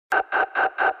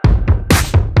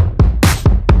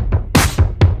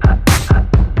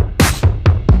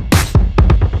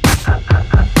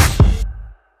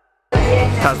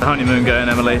honeymoon going,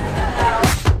 Emily?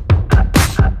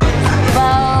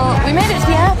 Well, we made it to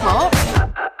the airport.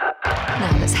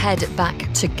 Now let's head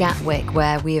back to Gatwick,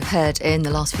 where we have heard in the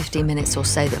last 15 minutes or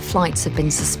so that flights have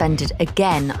been suspended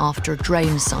again after a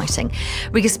drone sighting.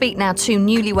 We can speak now to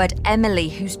newlywed Emily,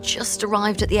 who's just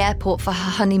arrived at the airport for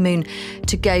her honeymoon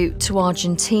to go to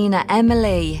Argentina.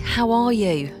 Emily, how are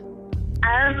you?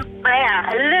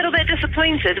 Yeah, a little bit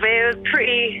disappointed. We were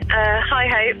pretty high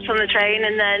hopes on the train,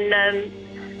 and then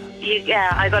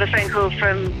I got a phone call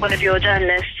from one of your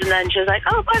journalists, and then she was like,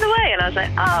 "Oh, by the way," and I was like,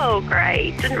 "Oh,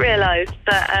 great, didn't realise."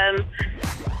 But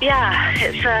yeah,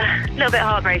 it's a little bit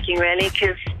heartbreaking, really,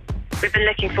 because we've been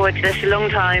looking forward to this a long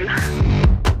time.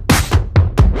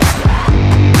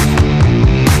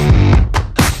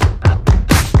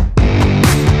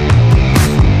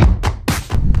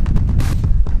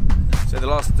 So the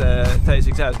last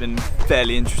 36 hours have been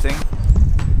fairly interesting,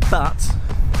 but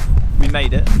we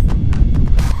made it.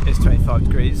 It's 25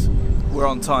 degrees, we're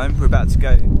on time, we're about to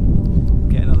go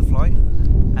get another flight,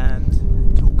 and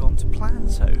it's all gone to plan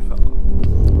so far.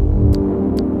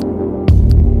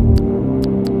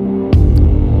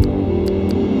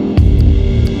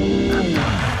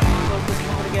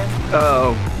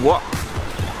 Oh, what?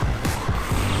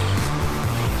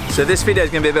 So this video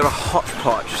is going to be a bit of a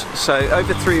hodgepodge. So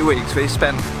over 3 weeks we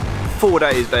spent 4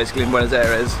 days basically in Buenos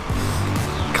Aires,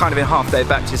 kind of in half day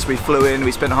batches. We flew in,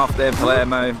 we spent half a day in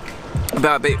Palermo,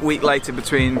 about a week later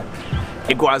between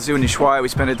Iguazu and Ushuaia we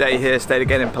spent a day here, stayed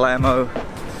again in Palermo,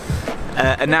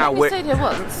 and now we're... stayed here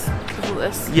once before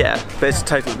this? Yeah, but it's a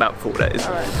total of about 4 days.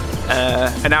 Alright.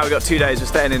 And now we've got 2 days, we're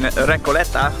staying in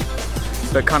Recoleta,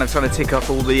 but kind of trying to tick off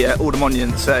all the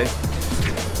monuments, so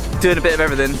doing a bit of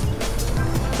everything.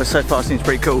 But so far seems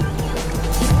pretty cool.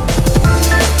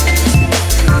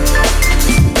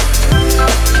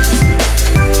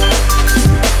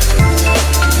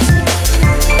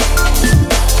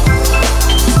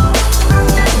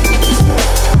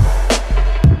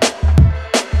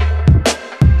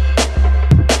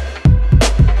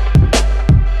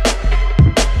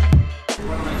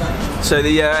 So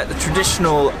the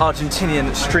traditional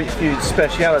Argentinian street food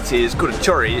speciality is called a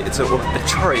chori. It's a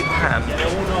chori pan,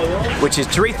 which is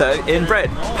chorizo in bread,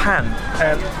 pan,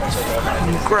 and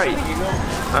it's great.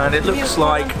 And it looks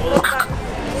like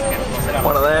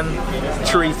one of them,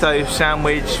 chorizo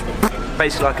sandwich,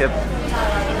 basically like a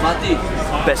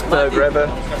best burger ever.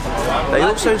 They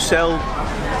also sell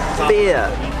beer,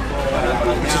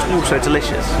 which is also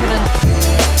delicious.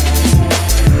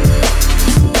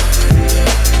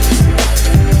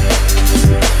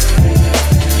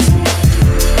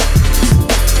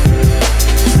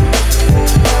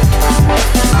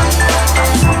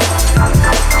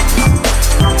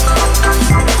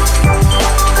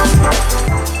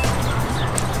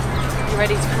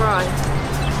 Ready to cry.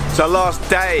 It's our last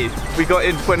day. We got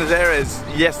into Buenos Aires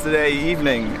yesterday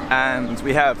evening, and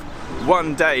we have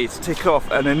 1 day to tick off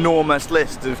an enormous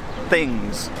list of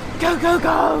things. Go, go,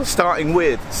 go! Starting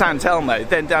with San Telmo,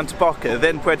 then down to Boca,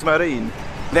 then Puerto Marin.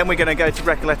 Then we're going to go to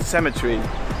Recoleta Cemetery.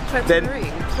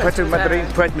 Puerto Marin?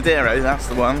 Puerto Madero, that's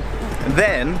the one. And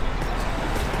then,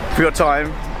 if we got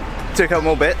time, do a couple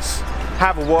more bits,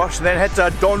 have a wash, and then head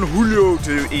to Don Julio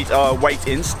to eat our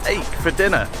weight-in steak for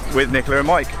dinner with Nicola and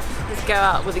Mike. Let's go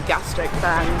out with a gastric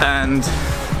bang. And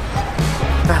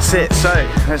that's it, so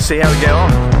let's see how we get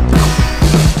on.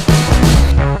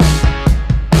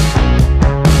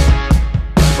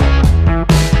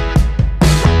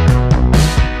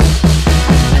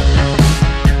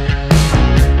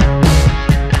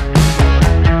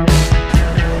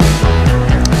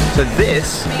 So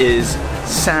this is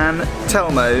San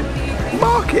Telmo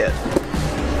Market.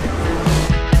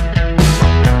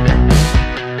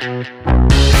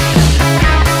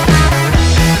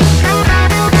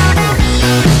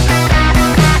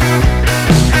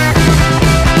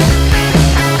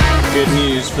 Good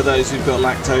news for those who've got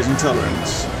lactose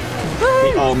intolerance.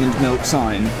 The almond milk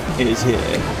sign is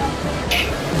here.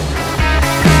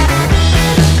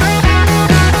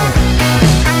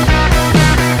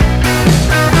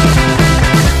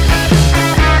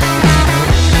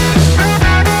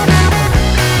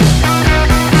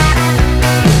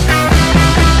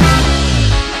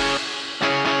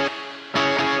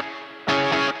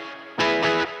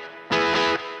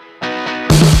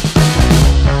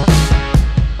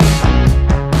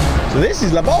 So this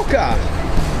is La Boca.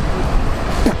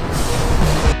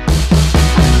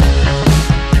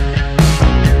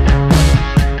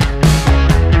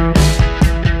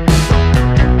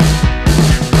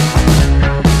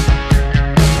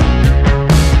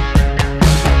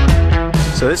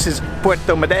 So this is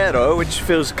Puerto Madero, which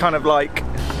feels kind of like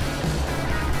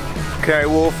Canary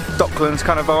Wharf, Docklands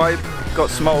kind of vibe. Got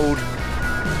some old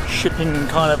shipping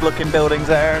kind of looking buildings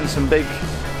there and some big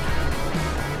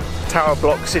tower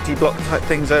block, city block type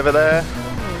things over there.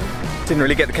 Didn't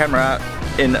really get the camera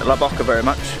out in La Boca very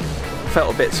much.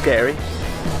 Felt a bit scary.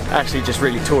 Actually just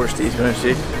really touristy, to be honest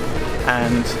with you.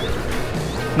 And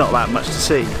not that much to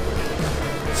see.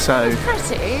 So It's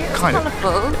pretty, it's kind of,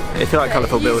 colourful. if you like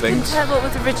colourful buildings. You can tell what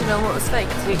was original and what was fake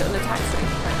until you got in the taxi.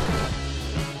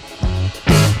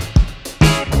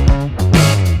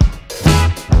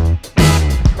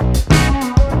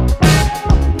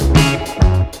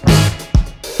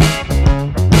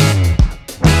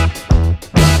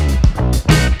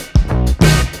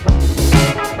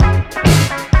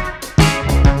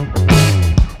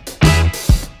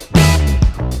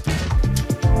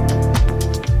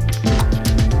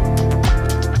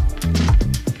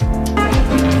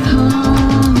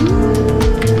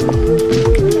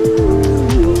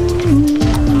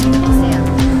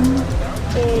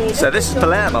 So this is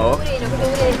Palermo.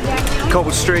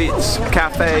 Cobbled streets,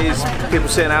 cafes, people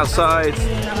sitting outside,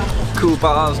 cool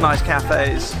bars, nice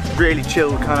cafes, really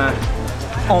chilled kind of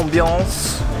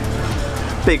ambiance.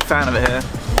 Big fan of it here.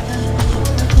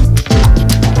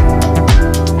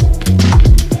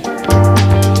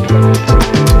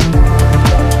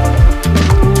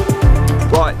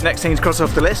 Right, next thing to cross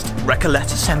off the list, Recoleta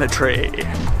Cemetery.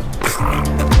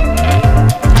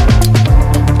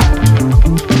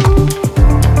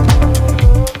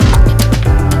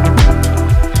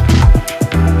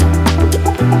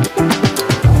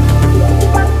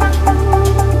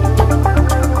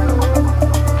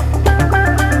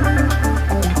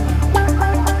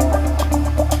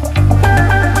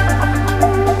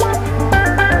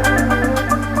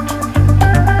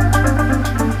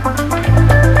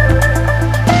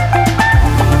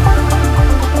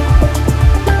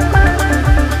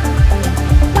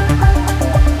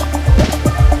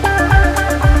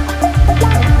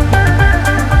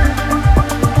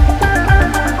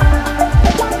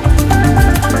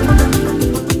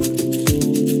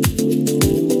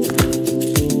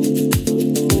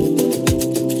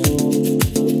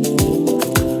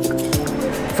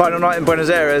 Final night in Buenos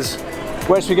Aires.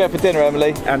 Where should we go for dinner,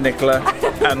 Emily? And Nicola.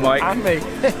 And Mike. And me.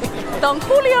 Don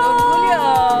Julio!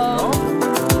 Don Julio!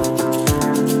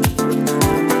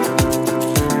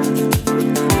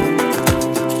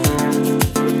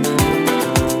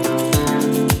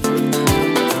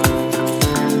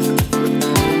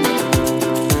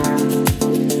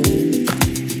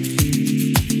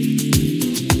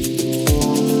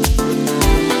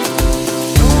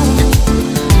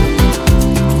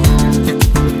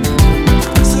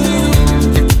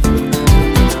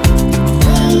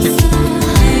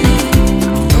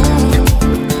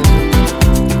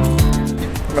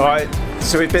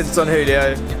 So we've been to Don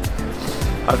Julio.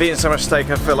 I've eaten so much steak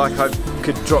I feel like I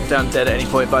could drop down dead at any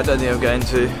point, but I don't think I'm going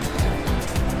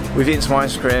to. We've eaten some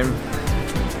ice cream.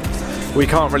 We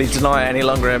can't really deny it any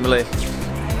longer, Emily.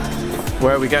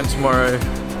 Where are we going tomorrow?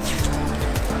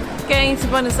 Going to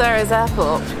Buenos Aires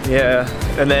airport. Yeah,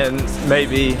 and then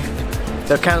maybe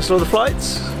they'll cancel all the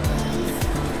flights.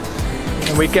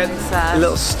 And we get sad. a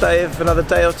little stay of another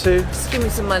day or two. Just give me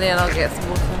some money and I'll get some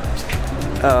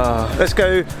water. Let's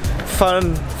go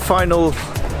fun final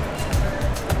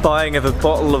buying of a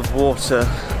bottle of water.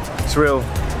 It's a real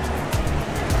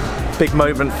big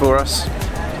moment for us.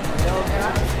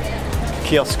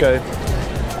 Kiosco.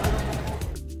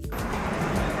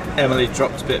 Emily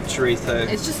dropped a bit of chorizo.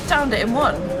 It's just downed it in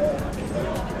one.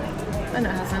 Oh no,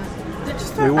 it hasn't. Did it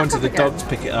just throw We it back wanted up the again? dog to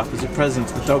pick it up as a present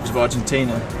to the dogs of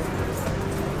Argentina.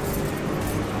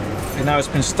 And now it's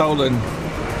been stolen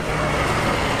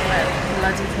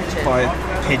Bloody pigeon. by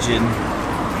a pigeon.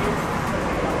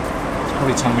 It's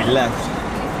probably time we left.